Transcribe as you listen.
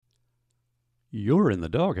You're in the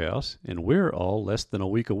Dawghouse, and we're all less than a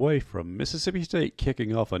week away from Mississippi State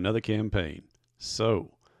kicking off another campaign.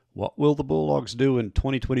 So, what will the Bulldogs do in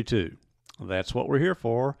 2022? That's what we're here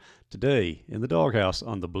for today in the Dawghouse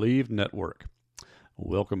on the Believe Network.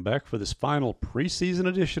 Welcome back for this final preseason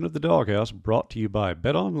edition of the Dawghouse, brought to you by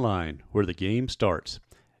BetOnline, where the game starts.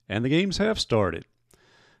 And the games have started.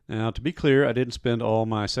 Now, to be clear, I didn't spend all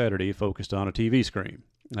my Saturday focused on a TV screen.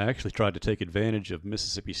 I actually tried to take advantage of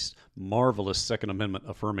Mississippi's marvelous Second Amendment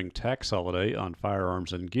affirming tax holiday on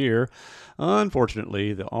firearms and gear.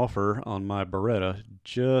 Unfortunately, the offer on my Beretta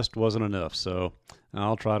just wasn't enough, so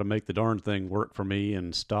I'll try to make the darn thing work for me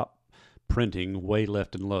and stop printing way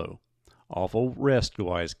left and low. Awful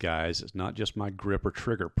rest-wise, guys. It's not just my grip or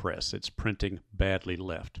trigger press. It's printing badly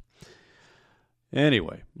left.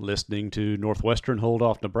 Anyway, listening to Northwestern hold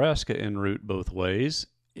off Nebraska en route both ways,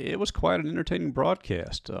 it was quite an entertaining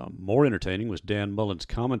broadcast. More entertaining was Dan Mullen's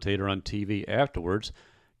commentator on TV afterwards,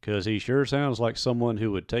 because he sure sounds like someone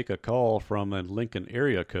who would take a call from a Lincoln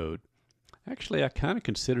area code. Actually, I kind of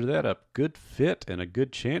consider that a good fit and a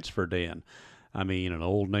good chance for Dan. I mean, an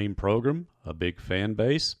old name program, a big fan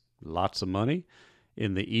base, lots of money,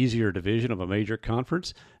 in the easier division of a major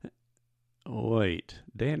conference. Wait,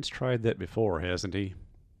 Dan's tried that before, hasn't he?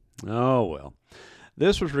 Oh, well.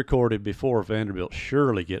 This was recorded before Vanderbilt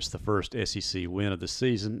surely gets the first SEC win of the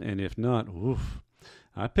season, and if not, oof.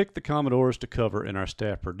 I picked the Commodores to cover in our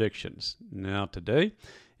staff predictions. Now today,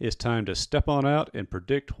 it's time to step on out and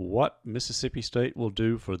predict what Mississippi State will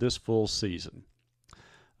do for this full season.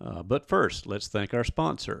 But first, let's thank our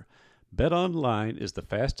sponsor. BetOnline is the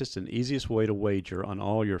fastest and easiest way to wager on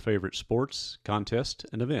all your favorite sports, contests,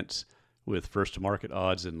 and events, with first-to-market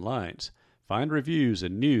odds and lines. Find reviews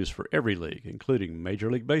and news for every league, including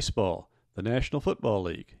Major League Baseball, the National Football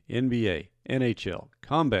League, NBA, NHL,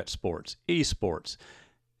 combat sports, esports,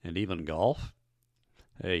 and even golf.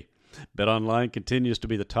 Hey, BetOnline continues to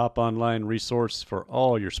be the top online resource for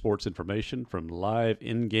all your sports information, from live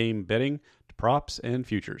in-game betting to props and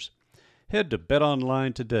futures. Head to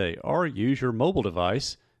BetOnline today or use your mobile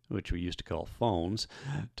device, which we used to call phones,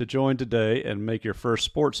 to join today and make your first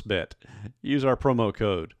sports bet. Use our promo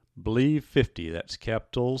code BLEAV50, that's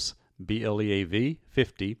capitals BLEAV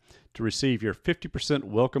 50, to receive your 50%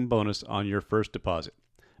 welcome bonus on your first deposit.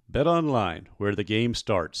 Bet Online, where the game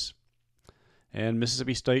starts. And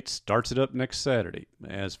Mississippi State starts it up next Saturday.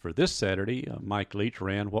 As for this Saturday, Mike Leach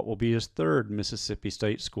ran what will be his third Mississippi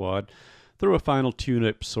State squad through a final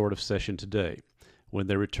tune-up sort of session today. When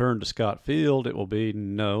they return to Scott Field, it will be,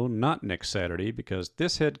 no, not next Saturday, because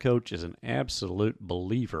this head coach is an absolute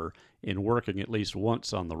believer in working at least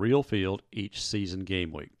once on the real field each season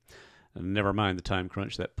game week. And never mind the time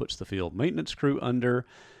crunch that puts the field maintenance crew under.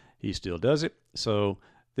 He still does it. So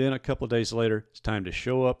then a couple of days later, it's time to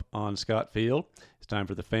show up on Scott Field. It's time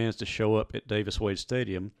for the fans to show up at Davis-Wade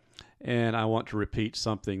Stadium. And I want to repeat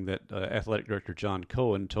something that Athletic Director John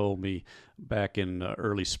Cohen told me back in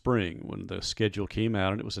early spring when the schedule came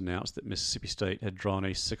out and it was announced that Mississippi State had drawn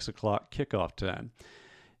a 6 o'clock kickoff time.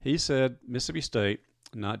 He said Mississippi State,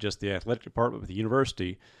 not just the athletic department but the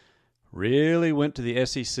university, really went to the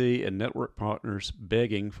SEC and network partners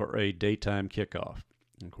begging for a daytime kickoff.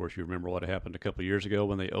 And of course, you remember what happened a couple of years ago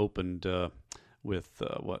when they opened with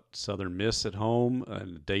Southern Miss at home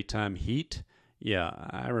and daytime heat. Yeah,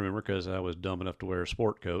 I remember because I was dumb enough to wear a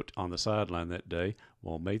sport coat on the sideline that day.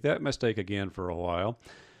 Won't make that mistake again for a while.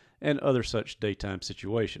 And other such daytime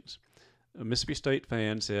situations. Mississippi State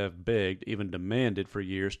fans have begged, even demanded for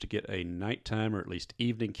years, to get a nighttime or at least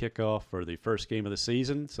evening kickoff for the first game of the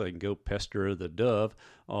season so they can go pester the Dove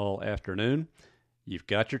all afternoon. You've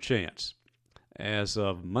got your chance. As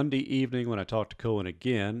of Monday evening, when I talked to Cohen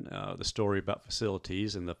again, the story about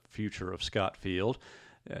facilities and the future of Scott Field,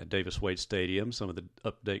 Davis-Wade Stadium, some of the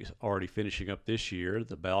updates already finishing up this year,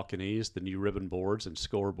 the balconies, the new ribbon boards and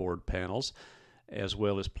scoreboard panels, as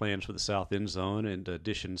well as plans for the south end zone and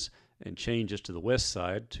additions and changes to the west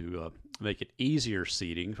side to make it easier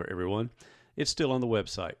seating for everyone. It's still on the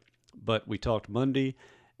website. But we talked Monday,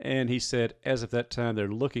 and he said as of that time they're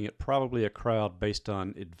looking at probably a crowd based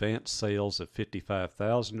on advanced sales of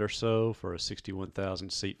 55,000 or so for a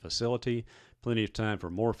 61,000-seat facility. Plenty of time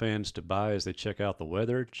for more fans to buy as they check out the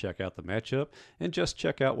weather, check out the matchup, and just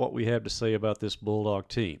check out what we have to say about this Bulldog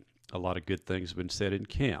team. A lot of good things have been said in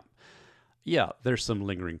camp. Yeah, there's some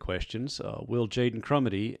lingering questions. Will Jaden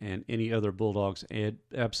Crumedy and any other Bulldogs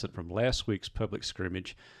absent from last week's public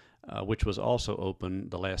scrimmage, which was also open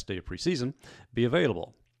the last day of preseason, be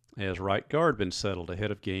available? Has right guard been settled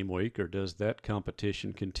ahead of game week, or does that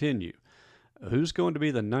competition continue? Who's going to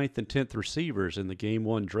be the 9th and 10th receivers in the Game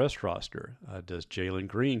 1 dress roster? Does Jalen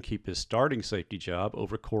Green keep his starting safety job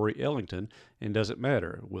over Corey Ellington, and does it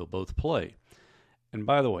matter? Will both play? And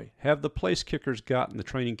by the way, have the place kickers gotten the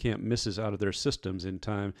training camp misses out of their systems in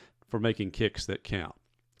time for making kicks that count?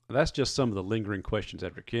 That's just some of the lingering questions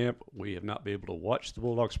after camp. We have not been able to watch the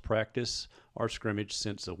Bulldogs practice or scrimmage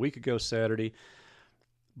since a week ago Saturday.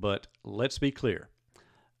 But let's be clear.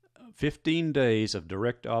 15 days of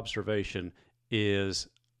direct observation is,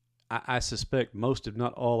 I suspect most, if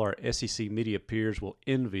not all, our SEC media peers will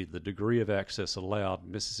envy the degree of access allowed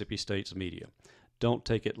Mississippi State's media. Don't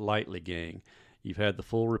take it lightly, gang. You've had the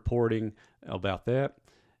full reporting about that,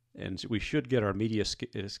 and we should get our media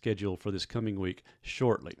schedule for this coming week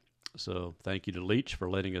shortly. So thank you to Leach for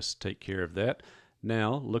letting us take care of that.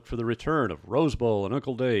 Now look for the return of Rose Bowl and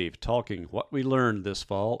Uncle Dave talking what we learned this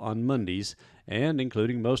fall on Mondays and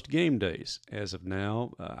including most game days. As of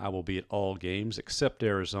now, I will be at all games except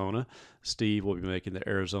Arizona. Steve will be making the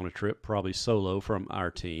Arizona trip, probably solo from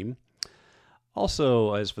our team.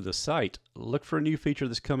 Also, as for the site, look for a new feature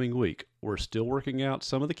this coming week. We're still working out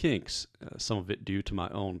some of the kinks, some of it due to my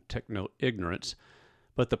own techno ignorance.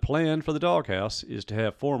 But the plan for the Dawghouse is to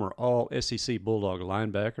have former all-SEC Bulldog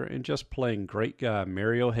linebacker and just plain great guy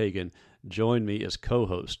Mario Hagan join me as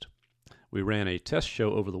co-host. We ran a test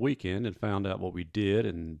show over the weekend and found out what we did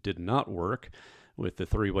and did not work with the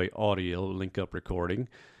three-way audio link-up recording,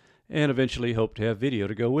 and eventually hope to have video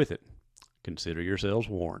to go with it. Consider yourselves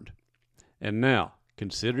warned. And now,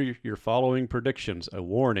 consider your following predictions a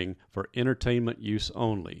warning for entertainment use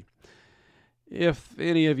only. If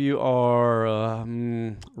any of you are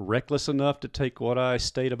reckless enough to take what I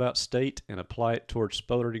state about state and apply it towards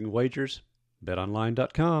sporting wagers,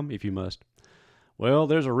 betonline.com if you must. Well,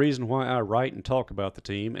 there's a reason why I write and talk about the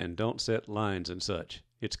team and don't set lines and such.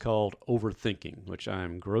 It's called overthinking, which I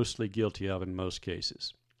am grossly guilty of in most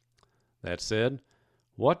cases. That said,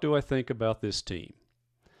 what do I think about this team?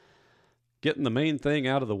 Getting the main thing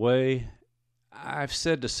out of the way, I've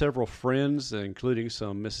said to several friends, including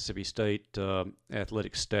some Mississippi State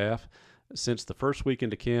athletic staff, since the first week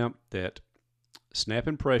into camp that, snap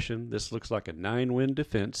impression, this looks like a 9-win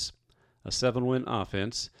defense, a 7-win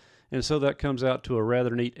offense, and so that comes out to a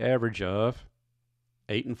rather neat average of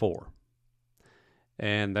 8-4.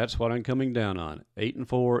 And that's what I'm coming down on.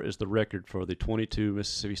 8-4 is the record for the 22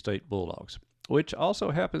 Mississippi State Bulldogs, which also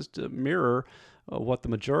happens to mirror what the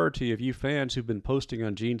majority of you fans who've been posting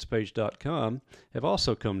on genespage.com have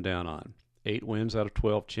also come down on. 8 wins out of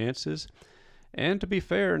 12 chances. And to be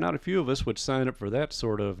fair, not a few of us would sign up for that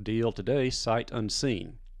sort of deal today, sight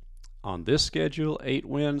unseen. On this schedule, 8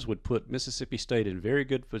 wins would put Mississippi State in very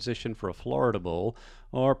good position for a Florida Bowl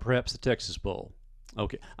or perhaps the Texas Bowl.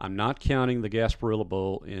 Okay, I'm not counting the Gasparilla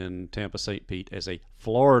Bowl in Tampa St. Pete as a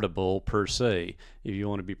Florida Bowl per se, if you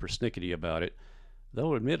want to be persnickety about it.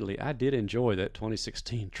 Though, admittedly, I did enjoy that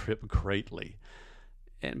 2016 trip greatly.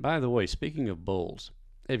 And by the way, speaking of bowls,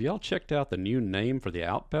 have y'all checked out the new name for the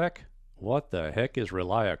Outback? What the heck is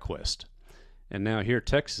ReliaQuest? And now here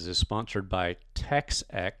Texas is sponsored by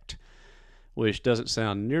TaxAct, which doesn't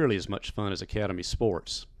sound nearly as much fun as Academy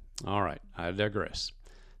Sports. All right, I digress.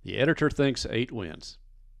 The editor thinks 8 wins.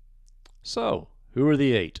 So, who are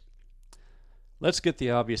the 8? Let's get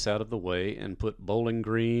the obvious out of the way and put Bowling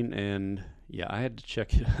Green and, yeah, I had to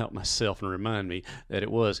check it out myself and remind me that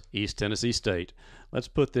it was East Tennessee State. Let's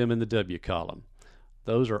put them in the W column.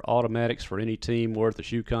 Those are automatics for any team worth a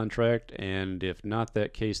shoe contract, and if not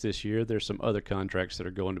that case this year, there's some other contracts that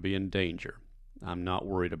are going to be in danger. I'm not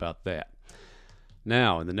worried about that.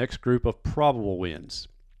 Now, in the next group of probable wins.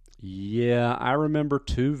 Yeah, I remember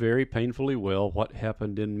too very painfully well what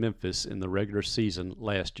happened in Memphis in the regular season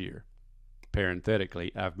last year.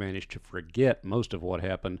 Parenthetically, I've managed to forget most of what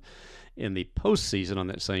happened in the postseason on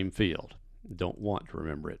that same field. Don't want to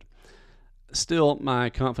remember it. Still, my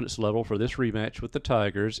confidence level for this rematch with the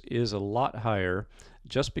Tigers is a lot higher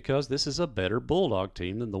just because this is a better Bulldog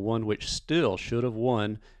team than the one which still should have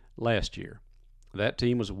won last year. That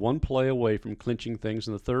team was one play away from clinching things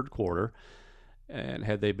in the third quarter, and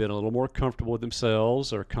had they been a little more comfortable with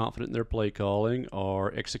themselves or confident in their play calling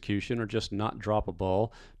or execution or just not drop a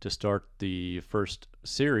ball to start the first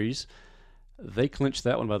series, they clinched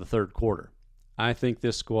that one by the third quarter. I think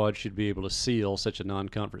this squad should be able to seal such a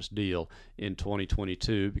non-conference deal in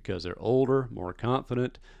 2022 because they're older, more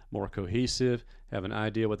confident, more cohesive, have an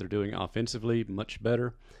idea what they're doing offensively much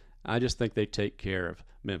better. I just think they take care of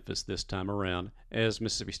Memphis this time around, as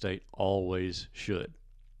Mississippi State always should.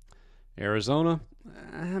 Arizona,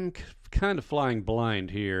 I'm kind of flying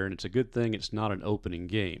blind here, and it's a good thing it's not an opening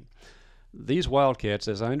game. These Wildcats,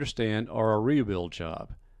 as I understand, are a rebuild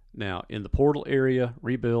job. Now, in the portal area,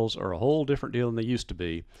 rebuilds are a whole different deal than they used to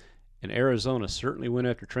be, and Arizona certainly went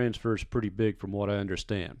after transfers pretty big from what I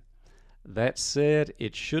understand. That said,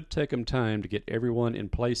 it should take them time to get everyone in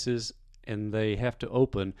places, and they have to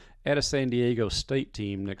open at a San Diego State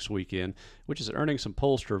team next weekend, which is earning some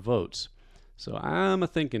pollster votes. So I'm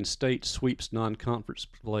thinking State sweeps non-conference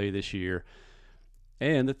play this year,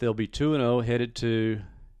 and that they'll be 2-0 headed to,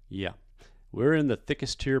 we're in the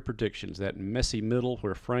thickest tier predictions, that messy middle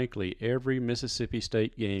where, frankly, every Mississippi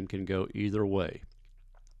State game can go either way.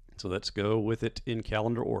 So let's go with it in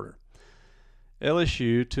calendar order.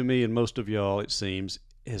 LSU, to me and most of y'all, it seems,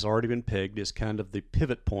 has already been pegged as kind of the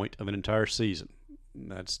pivot point of an entire season.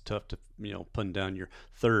 That's tough to, pin down your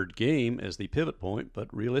third game as the pivot point,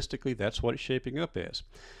 but realistically, that's what it's shaping up as.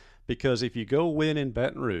 Because if you go win in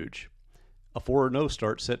Baton Rouge, a 4-0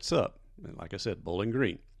 start sets up. And like I said, Bowling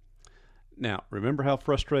Green. Now, remember how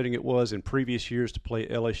frustrating it was in previous years to play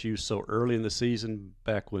LSU so early in the season,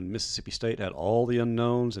 back when Mississippi State had all the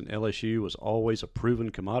unknowns and LSU was always a proven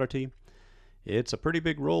commodity? It's a pretty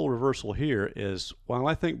big role reversal here, as while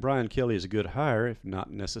I think Brian Kelly is a good hire, if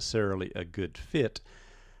not necessarily a good fit,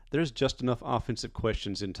 there's just enough offensive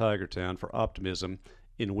questions in Tiger Town for optimism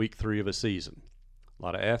in week 3 of a season. A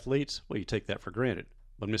lot of athletes, well, you take that for granted,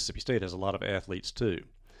 but Mississippi State has a lot of athletes too.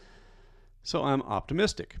 So I'm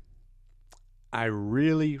optimistic. I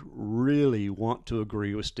really, really want to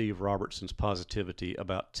agree with Steve Robertson's positivity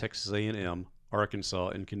about Texas A&M, Arkansas,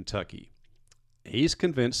 and Kentucky. He's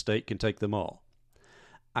convinced State can take them all.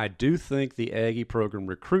 I do think the Aggie program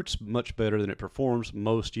recruits much better than it performs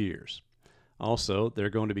most years. Also, they're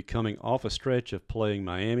going to be coming off a stretch of playing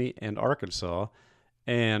Miami and Arkansas,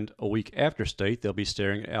 and a week after State, they'll be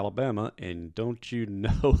staring at Alabama, and don't you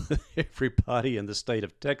know everybody in the state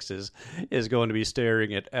of Texas is going to be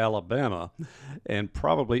staring at Alabama and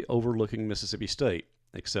probably overlooking Mississippi State,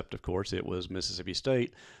 except, of course, it was Mississippi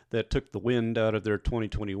State that took the wind out of their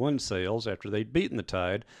 2021 sails after they'd beaten the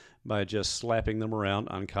Tide by just slapping them around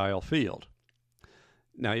on Kyle Field.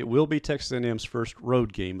 Now, it will be Texas A&M's first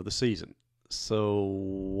road game of the season, so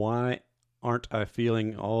why aren't I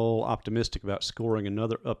feeling all optimistic about scoring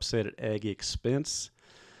another upset at Aggie expense?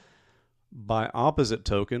 By opposite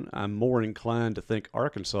token, I'm more inclined to think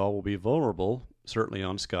Arkansas will be vulnerable, certainly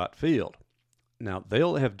on Scott Field. Now,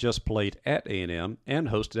 they'll have just played at A&M and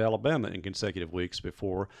hosted Alabama in consecutive weeks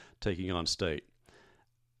before taking on State.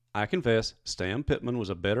 I confess, Sam Pittman was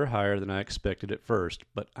a better hire than I expected at first,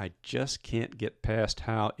 but I just can't get past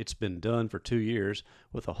how it's been done for 2 years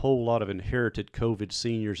with a whole lot of inherited COVID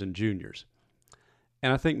seniors and juniors.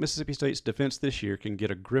 And I think Mississippi State's defense this year can get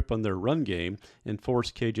a grip on their run game and force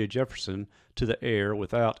K.J. Jefferson to the air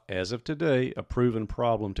without, as of today, a proven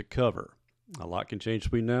problem to cover. A lot can change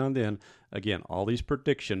between now and then. Again, all these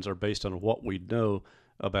predictions are based on what we know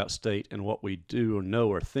about State and what we do or know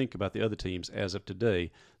or think about the other teams as of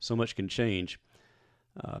today. So much can change.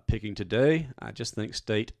 Picking today, I just think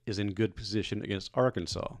State is in good position against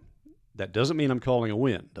Arkansas. That doesn't mean I'm calling a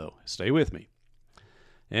win, though. Stay with me.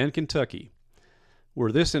 And Kentucky.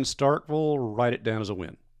 Were this in Starkville, write it down as a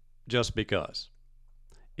win, just because.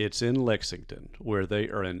 It's in Lexington, where they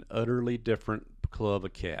are an utterly different club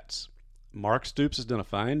of cats. Mark Stoops has done a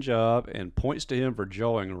fine job and points to him for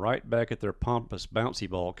jawing right back at their pompous bouncy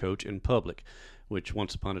ball coach in public, which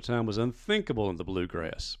once upon a time was unthinkable in the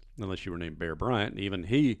Bluegrass, unless you were named Bear Bryant, and even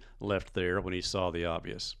he left there when he saw the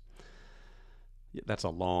obvious. That's a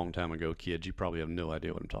long time ago, kids. You probably have no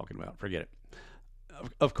idea what I'm talking about. Forget it.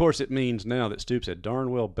 Of course, it means now that Stoops had darn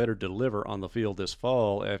well better deliver on the field this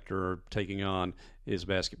fall after taking on his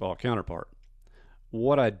basketball counterpart.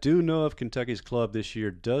 What I do know of Kentucky's club this year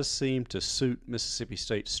does seem to suit Mississippi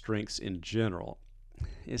State's strengths in general.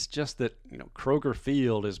 It's just that, Kroger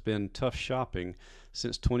Field has been tough shopping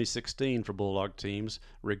since 2016 for Bulldog teams,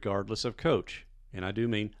 regardless of coach. And I do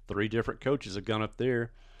mean 3 different coaches have gone up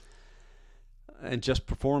there and just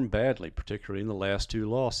performed badly, particularly in the last 2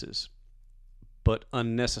 losses. But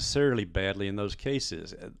unnecessarily badly in those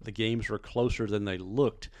cases. The games were closer than they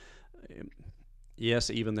looked. Yes,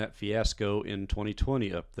 even that fiasco in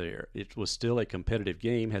 2020 up there. It was still a competitive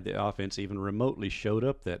game had the offense even remotely showed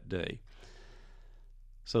up that day.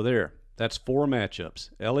 So that's 4 matchups.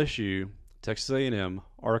 LSU, Texas A&M,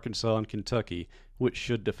 Arkansas, and Kentucky, which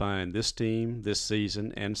should define this team, this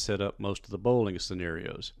season, and set up most of the bowling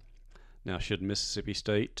scenarios. Now, should Mississippi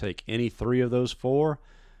State take any 3 of those 4?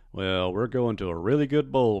 Well, we're going to a really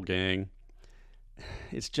good bowl, gang.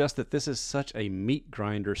 It's just that this is such a meat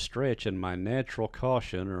grinder stretch, and my natural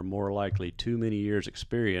caution, or more likely too many years'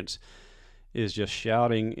 experience, is just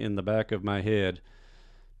shouting in the back of my head,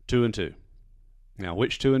 2-2. Now,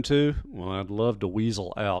 which 2-2? Well, I'd love to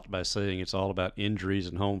weasel out by saying it's all about injuries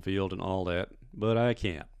and home field and all that, but I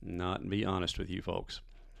can't. Not be honest with you folks.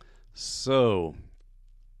 So,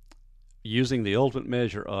 using the ultimate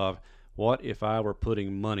measure of what if I were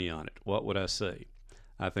putting money on it, what would I say?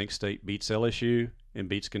 I think State beats LSU and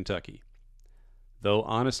beats Kentucky. Though,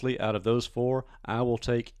 honestly, out of those four, I will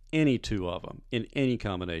take any two of them in any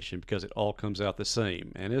combination because it all comes out the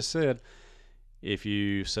same. And as said, if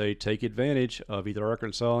you say take advantage of either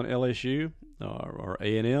Arkansas and LSU or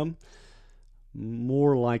A&M,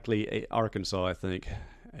 more likely Arkansas, I think.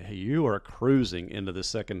 You are cruising into the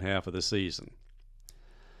second half of the season.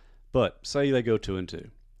 But say they go 2-2.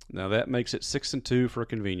 Now that makes it 6-2 for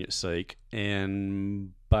convenience sake,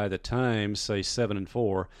 and by the time, say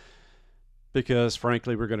 7-4, because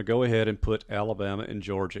frankly we're going to go ahead and put Alabama and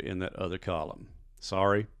Georgia in that other column.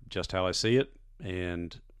 Sorry, just how I see it,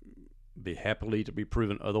 and be happily to be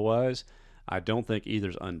proven otherwise. I don't think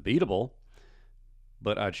either's unbeatable,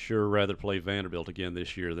 but I'd sure rather play Vanderbilt again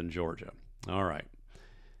this year than Georgia. All right.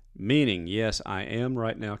 Meaning, yes, I am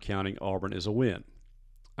right now counting Auburn as a win.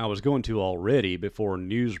 I was going to already before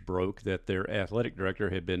news broke that their athletic director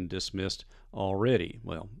had been dismissed already.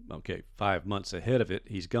 Well, okay, 5 months ahead of it,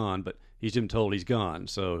 he's gone, but he's been told he's gone,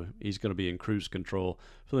 so he's going to be in cruise control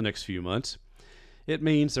for the next few months. It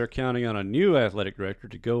means they're counting on a new athletic director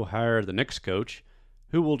to go hire the next coach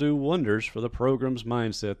who will do wonders for the program's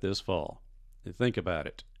mindset this fall. And think about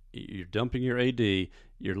it. You're dumping your AD,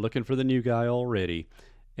 you're looking for the new guy already,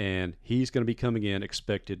 and he's going to be coming in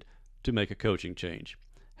expected to make a coaching change.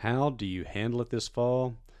 How do you handle it this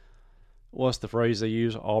fall? What's the phrase they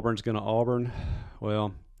use? Auburn's going to Auburn?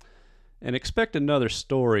 Well, and expect another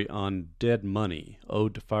story on dead money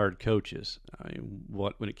owed to fired coaches. I mean,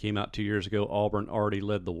 when it came out 2 years ago, Auburn already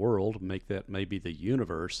led the world, make that maybe the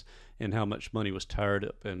universe, and how much money was tied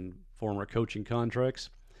up in former coaching contracts.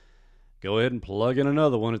 Go ahead and plug in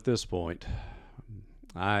another one at this point.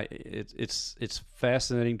 It's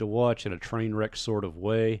fascinating to watch in a train wreck sort of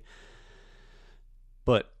way,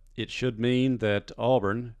 but it should mean that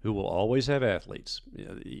Auburn, who will always have athletes,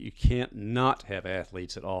 you can't not have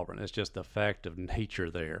athletes at Auburn. It's just the fact of nature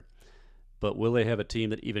there. But will they have a team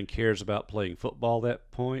that even cares about playing football at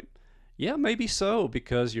that point? Yeah, maybe so,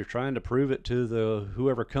 because you're trying to prove it to the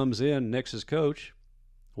whoever comes in next as coach.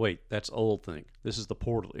 Wait, that's old thing. This is the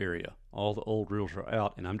portal area. All the old rules are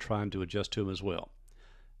out, and I'm trying to adjust to them as well.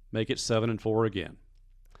 Make it 7-4 again.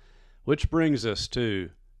 Which brings us to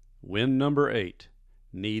win number 8.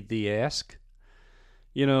 Need the ask?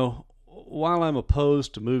 You know, while I'm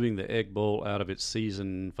opposed to moving the Egg Bowl out of its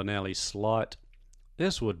season finale slot,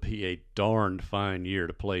 this would be a darned fine year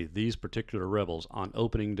to play these particular Rebels on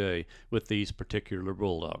opening day with these particular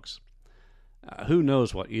Bulldogs. Who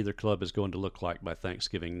knows what either club is going to look like by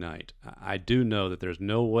Thanksgiving night. I do know that there's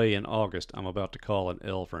no way in August I'm about to call an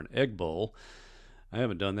L for an Egg Bowl. I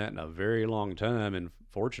haven't done that in a very long time, and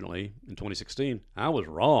fortunately, in 2016, I was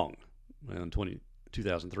wrong. Well, in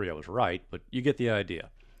 2003, I was right, but you get the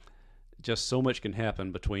idea. Just so much can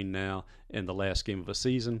happen between now and the last game of a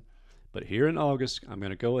season, but here in August, I'm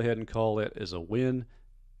going to go ahead and call it as a win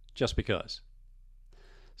just because.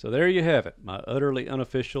 So there you have it, my utterly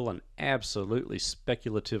unofficial and absolutely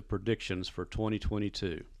speculative predictions for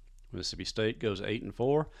 2022. Mississippi State goes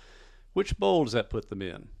 8-4. Which bowl does that put them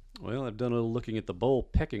in? Well, I've done a little looking at the bowl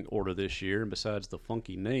pecking order this year, and besides the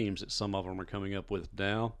funky names that some of them are coming up with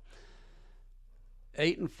now,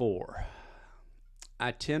 8-4.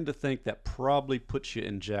 I tend to think that probably puts you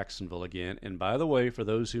in Jacksonville again. And by the way, for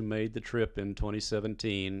those who made the trip in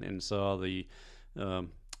 2017 and saw the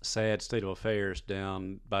sad state of affairs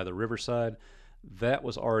down by the riverside, that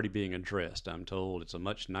was already being addressed. I'm told it's a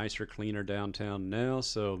much nicer, cleaner downtown now,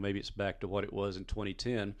 so maybe it's back to what it was in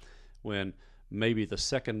 2010 when maybe the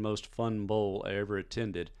second most fun bowl I ever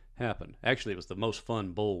attended happened. Actually, it was the most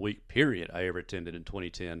fun bowl week period I ever attended in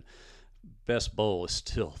 2010. Best bowl is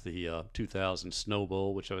still the 2000 Snow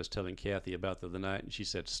Bowl, which I was telling Kathy about the other night, and she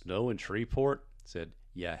said, "Snow in Shreveport?" I said,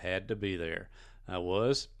 "Yeah, I had to be there." I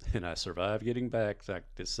was, and I survived getting back, like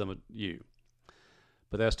did some of you.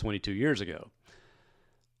 But that's 22 years ago.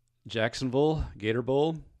 Jacksonville, Gator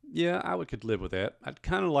Bowl, yeah, I could live with that. I'd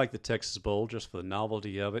kind of like the Texas Bowl just for the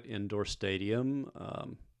novelty of it, indoor stadium,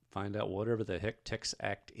 find out whatever the heck Tex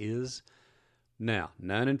Act is. Now,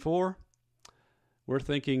 9-4, we're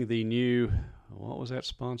thinking the new, what was that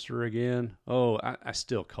sponsor again? Oh, I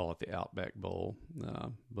still call it the Outback Bowl.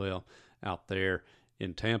 Well, out there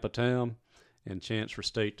in Tampa Town, and chance for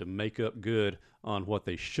State to make up good on what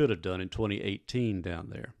they should have done in 2018 down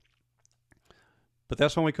there. But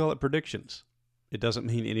that's why we call it predictions. It doesn't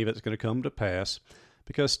mean any of it's going to come to pass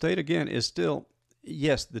because State, again, is still,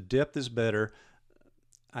 Yes, the depth is better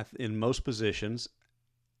in most positions,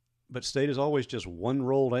 but State is always just one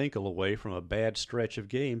rolled ankle away from a bad stretch of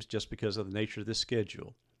games just because of the nature of this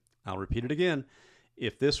schedule. I'll repeat it again.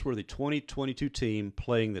 If this were the 2022 team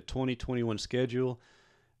playing the 2021 schedule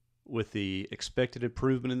with the expected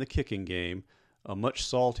improvement in the kicking game, a much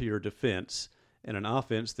saltier defense, and an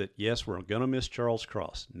offense that, yes, we're going to miss Charles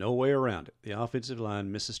Cross. No way around it. The offensive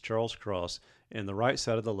line misses Charles Cross, and the right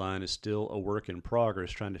side of the line is still a work in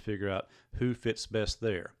progress trying to figure out who fits best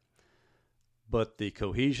there. But the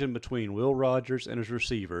cohesion between Will Rogers and his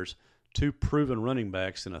receivers, two proven running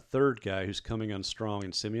backs, and a third guy who's coming on strong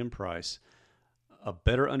in Simeon Price, a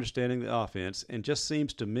better understanding of the offense, and just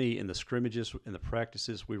seems to me in the scrimmages and the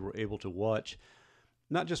practices we were able to watch,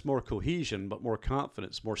 not just more cohesion, but more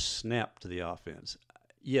confidence, more snap to the offense.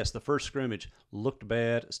 Yes, the first scrimmage looked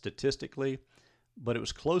bad statistically, but it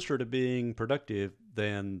was closer to being productive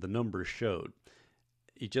than the numbers showed.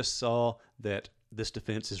 You just saw that this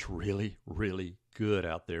defense is really, really good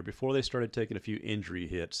out there before they started taking a few injury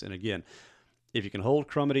hits. And again, if you can hold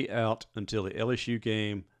Crumity out until the LSU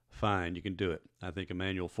game, fine, you can do it. I think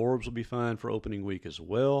Emmanuel Forbes will be fine for opening week as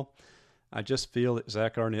well. I just feel that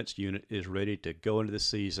Zach Arnett's unit is ready to go into the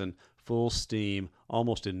season full steam,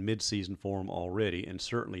 almost in mid-season form already, and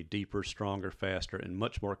certainly deeper, stronger, faster, and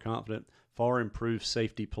much more confident. Far improved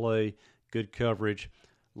safety play, good coverage,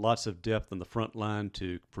 lots of depth on the front line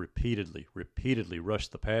to repeatedly rush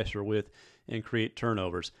the passer with and create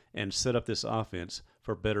turnovers and set up this offense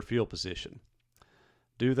for better field position.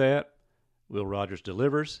 Do that, Will Rogers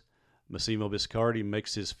delivers, Massimo Biscardi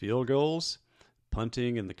makes his field goals,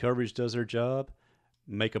 punting and the coverage does their job,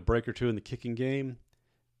 make a break or two in the kicking game,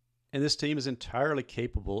 and this team is entirely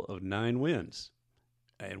capable of 9 wins.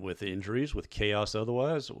 And with injuries, with chaos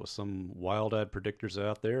otherwise, with some wild-eyed predictors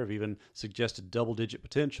out there have even suggested double-digit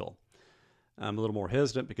potential. I'm a little more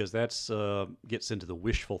hesitant because that's gets into the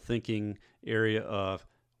wishful thinking area of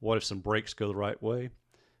what if some breaks go the right way.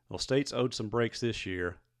 Well, State's owed some breaks this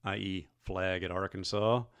year, i.e. flag at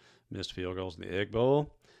Arkansas, missed field goals in the Egg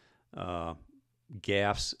Bowl,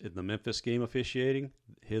 gaffes in the Memphis game officiating,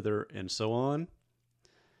 hither and so on.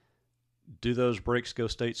 Do those breaks go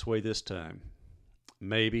State's way this time?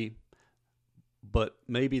 Maybe. But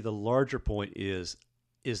maybe the larger point is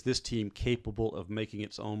this team capable of making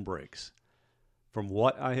its own breaks? From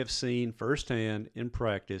what I have seen firsthand in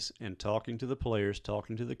practice and talking to the players,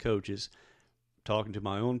 talking to the coaches, talking to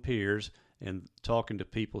my own peers, and talking to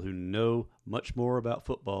people who know much more about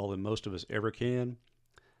football than most of us ever can,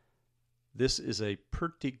 this is a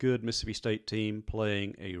pretty good Mississippi State team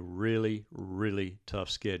playing a really, really tough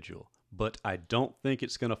schedule. But I don't think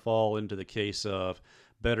it's going to fall into the case of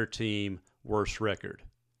better team, worse record.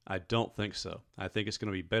 I don't think so. I think it's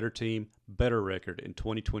going to be better team, better record in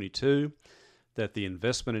 2022, that the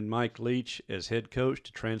investment in Mike Leach as head coach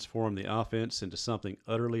to transform the offense into something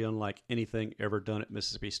utterly unlike anything ever done at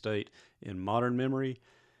Mississippi State in modern memory,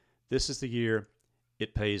 this is the year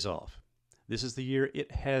it pays off. This is the year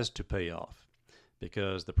it has to pay off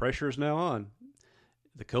because the pressure is now on.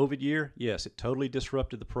 The COVID year, yes, it totally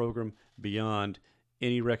disrupted the program beyond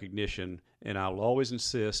any recognition, and I will always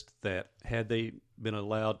insist that had they been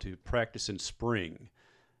allowed to practice in spring,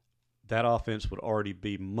 that offense would already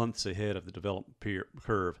be months ahead of the development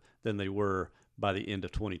curve than they were by the end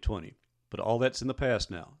of 2020. But all that's in the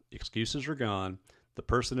past now. Excuses are gone. The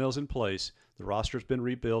personnel's in place. The roster's been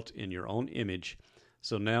rebuilt in your own image.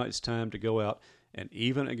 So now it's time to go out and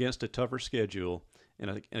even against a tougher schedule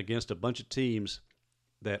and against a bunch of teams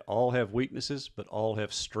that all have weaknesses but all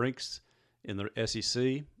have strengths in the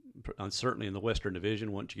SEC, and certainly in the Western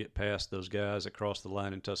Division once you get past those guys across the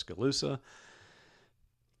line in Tuscaloosa.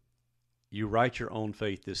 You write your own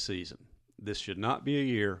fate this season. This should not be a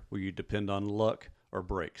year where you depend on luck or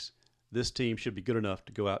breaks. This team should be good enough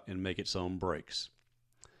to go out and make its own breaks.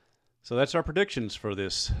 So that's our predictions for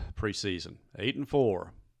this preseason. 8-4.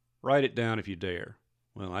 Write it down if you dare.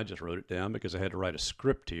 Well, I just wrote it down because I had to write a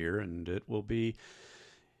script here, and it will be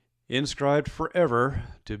inscribed forever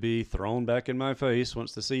to be thrown back in my face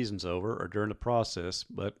once the season's over or during the process.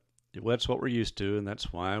 But that's what we're used to, and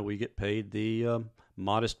that's why we get paid the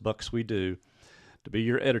modest bucks we do to be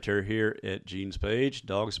your editor here at Gene's Page,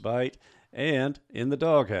 Dog's Bite, and in the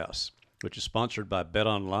Dawghouse, which is sponsored by Bet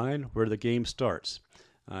Online, where the game starts.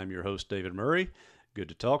 I'm your host, David Murray. Good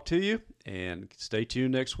to talk to you, and stay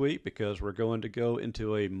tuned next week because we're going to go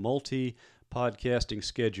into a multi-podcasting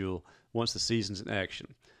schedule once the season's in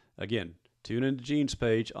action. Again, tune into Gene's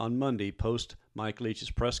Page on Monday post Mike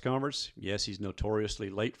Leach's press conference. Yes, he's notoriously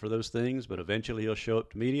late for those things, but eventually he'll show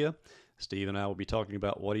up to media. Steve and I will be talking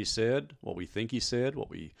about what he said, what we think he said,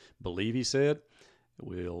 what we believe he said,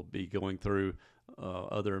 We'll be going through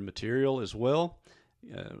other material as well,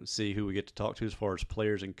 see who we get to talk to as far as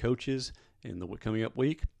players and coaches in the coming up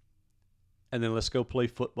week. And then let's go play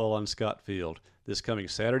football on Scott Field this coming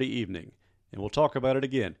Saturday evening. And we'll talk about it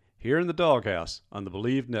again here in the Dawghouse on the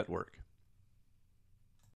Believe Network.